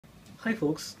Hi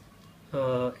folks,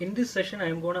 in this session I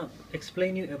am going to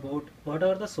explain you about what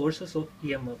are the sources of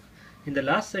EMF. In the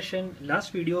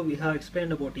last video we have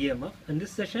explained about EMF. In this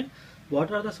session,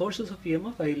 what are the sources of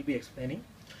EMF I will be explaining.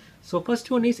 So first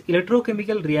one is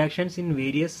electrochemical reactions in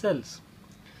various cells.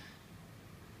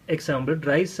 Example,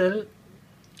 dry cell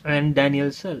and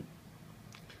Daniel cell.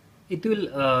 It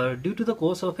will, due to the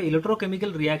cause of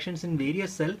electrochemical reactions in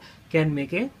various cell, can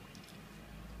make a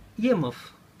EMF.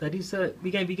 That is,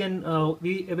 everybody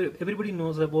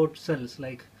knows about cells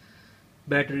like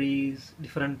batteries,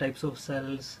 different types of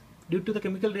cells. Due to the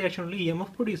chemical reaction, only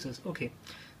EMF produces. Okay,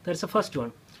 that's the first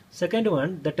one. Second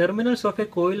one, the terminals of a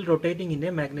coil rotating in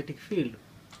a magnetic field.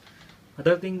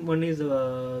 Other thing, one is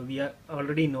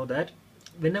already know that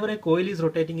whenever a coil is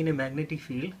rotating in a magnetic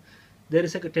field, there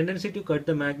is a tendency to cut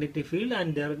the magnetic field,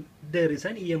 and there is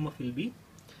an EMF will be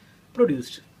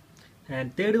produced.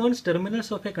 And third one is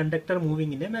terminals of a conductor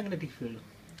moving in a magnetic field.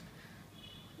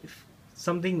 If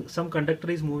some conductor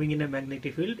is moving in a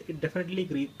magnetic field, it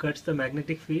definitely cuts the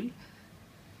magnetic field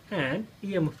and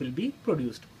EMF will be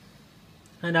produced.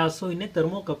 And also in a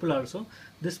thermocouple also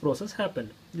this process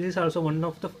happened. This is also one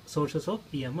of the sources of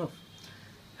EMF.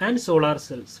 And solar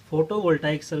cells,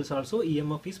 photovoltaic cells also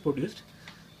EMF is produced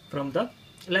from the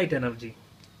light energy.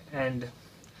 And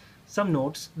some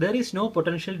notes, there is no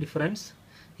potential difference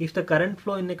if the current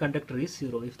flow in a conductor is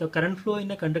zero. If the current flow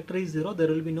in a conductor is zero, there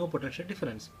will be no potential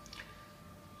difference.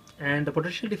 And the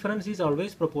potential difference is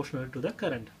always proportional to the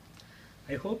current.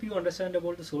 I hope you understand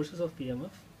about the sources of EMF.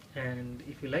 And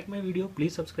if you like my video,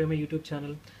 please subscribe my YouTube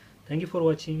channel. Thank you for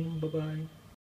watching. Bye bye.